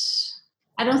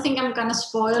don't think I'm going to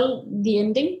spoil the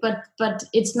ending, but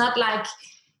it's not like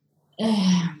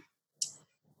the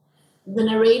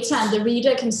narrator and the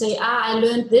reader can say, I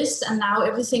learned this and now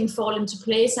everything fall into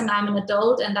place and I'm an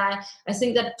adult. And I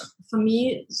think that for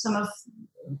me,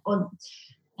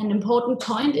 an important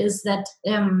point is that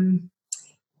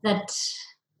that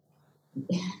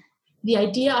the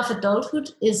idea of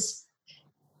adulthood is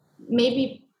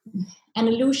maybe an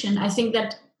illusion. I think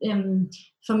that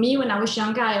for me, when I was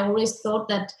younger, I always thought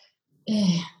that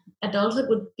adulthood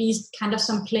would be kind of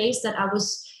some place that I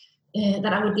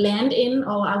would land in,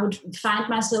 or I would find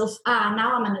myself,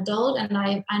 now I'm an adult and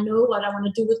I know what I want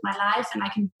to do with my life, and I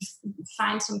can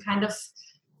find some kind of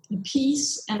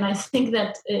peace. And I think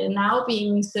that now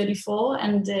being 34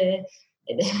 and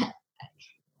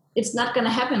it's not going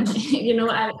to happen.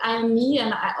 I'm me,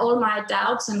 and all my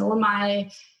doubts and all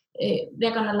my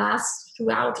they're going to last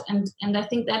throughout, and I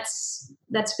think that's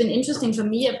been interesting for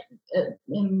me.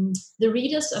 The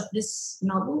readers of this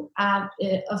novel are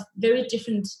of very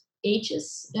different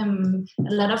ages. A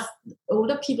lot of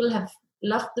older people have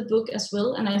loved the book as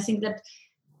well, and I think that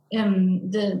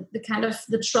the kind of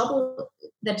the trouble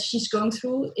that she's going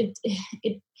through, it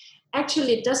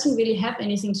actually doesn't really have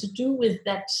anything to do with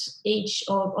that age,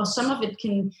 or some of it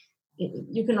can.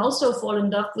 You can also fall in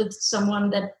love with someone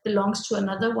that belongs to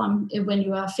another one when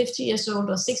you are 50 years old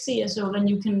or 60 years old, and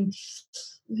you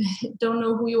don't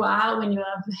know who you are when you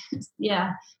are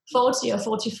 40 or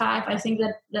 45. I think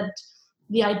that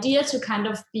the idea to kind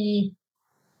of be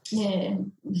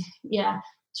to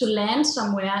land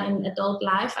somewhere in adult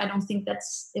life, I don't think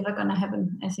that's ever going to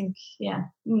happen. I think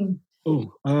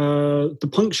the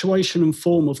punctuation and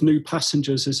form of new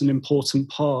passengers is an important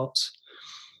part.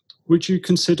 Would you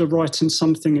consider writing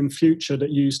something in future that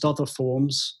used other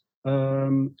forms,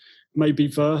 maybe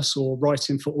verse, or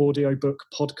writing for audiobook,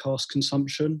 podcast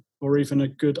consumption, or even a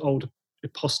good old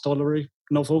epistolary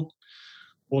novel?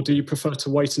 or do you prefer to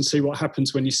wait and see what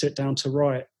happens when you sit down to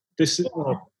write? This is,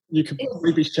 you could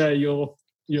maybe share your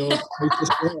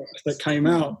latest work that came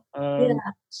out. I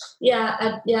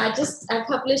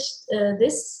published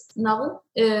this novel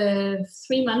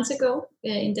 3 months ago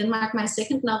in Denmark, my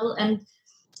second novel, and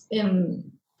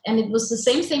it was the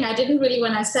same thing. I didn't really,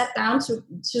 when I sat down to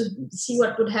see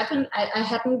what would happen,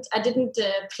 I didn't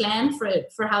plan for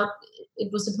it, for how it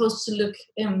was supposed to look.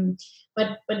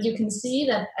 But you can see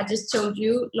that I just told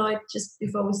you, Lloyd, just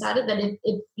before we started, that it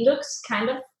looks kind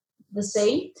of the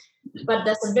same. But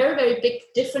there's a very, very big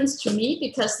difference to me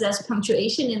because there's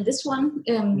punctuation in this one.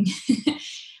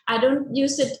 I don't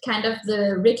use it kind of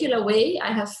the regular way.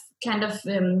 I have kind of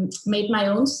made my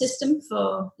own system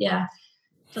for the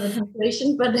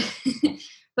punctuation, but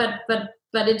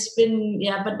it's been,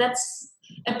 but that's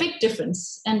a big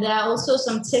difference. And there are also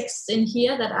some texts in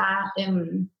here that are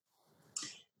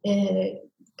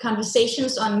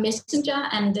conversations on Messenger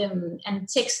and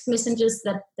text messages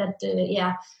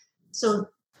So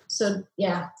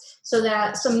there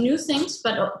are some new things,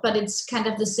 but it's kind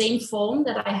of the same form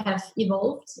that I have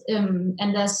evolved.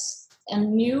 And there's a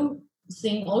new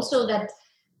thing also that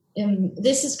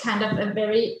this is kind of a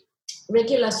very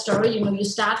regular story. You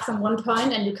start from one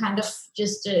point and you kind of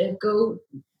just go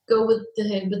with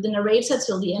the narrator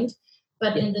till the end.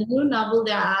 But in the new novel,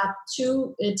 there are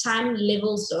two time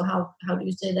levels, or how do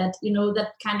you say that?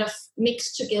 That kind of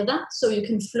mix together, so you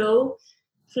can float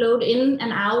in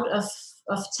and out of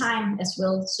time as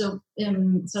well. So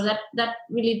that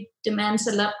really demands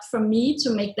a lot from me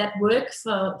to make that work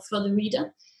for the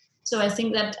reader. So I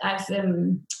think that I've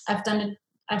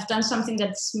done something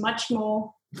that's much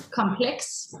more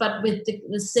complex, but with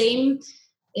the same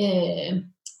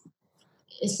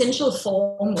essential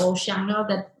form or genre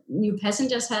that New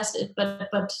Passengers has it,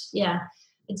 but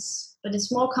it's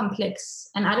more complex.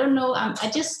 And I don't know,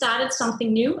 I just started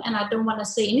something new and I don't want to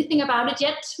say anything about it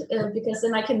yet because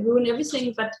then I can ruin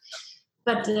everything, but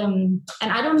and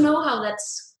I don't know how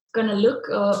that's gonna look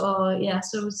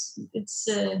so it's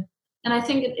and I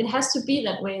think it has to be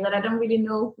that way, that I don't really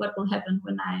know what will happen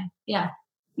when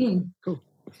Cool.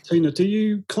 Tine, do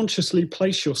you consciously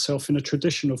place yourself in a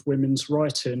tradition of women's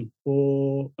writing,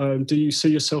 or do you see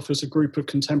yourself as a group of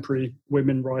contemporary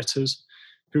women writers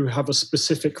who have a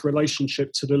specific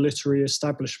relationship to the literary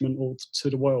establishment or to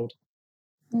the world?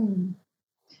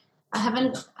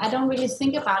 I don't really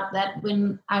think about that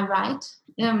when I write.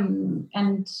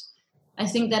 And I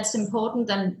think that's important.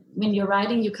 And when you're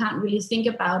writing, you can't really think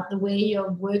about the way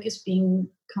your work is being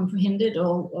comprehended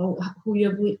or who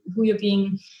you're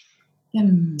being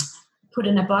put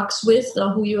in a box with,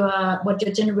 or what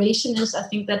your generation is. I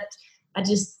think that I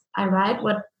write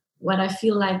what I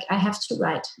feel like I have to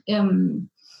write.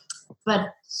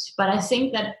 But I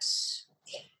think that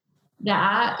there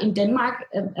are in Denmark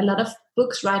a lot of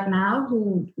books right now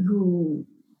who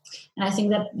and I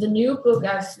think that the new book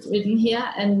I've written here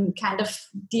and kind of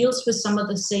deals with some of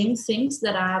the same things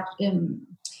that are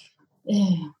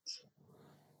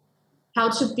how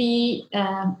to be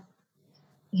a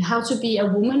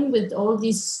woman with all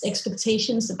these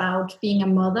expectations about being a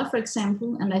mother, for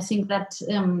example. And I think that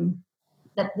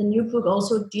that the new book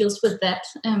also deals with that,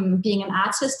 being an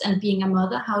artist and being a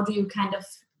mother. How do you kind of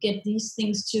get these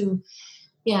things to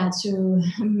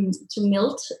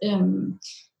melt? And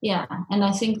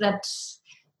I think that,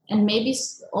 and maybe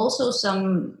also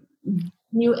some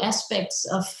new aspects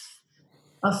of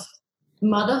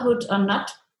motherhood or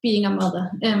not being a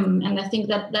mother. And I think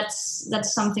that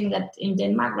that's something that in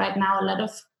Denmark right now a lot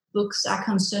of books are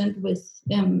concerned with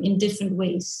in different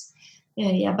ways.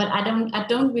 But I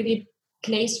don't really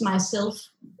place myself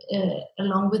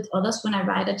along with others when I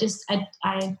write.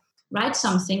 I write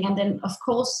something, and then of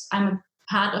course I'm a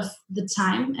part of the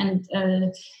time, and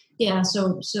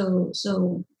so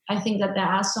I think that there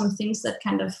are some things that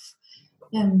kind of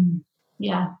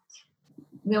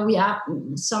where we are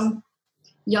some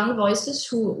young voices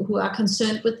who are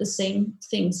concerned with the same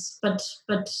things, but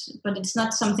it's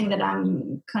not something that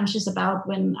I'm conscious about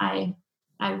when I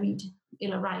read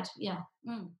or write.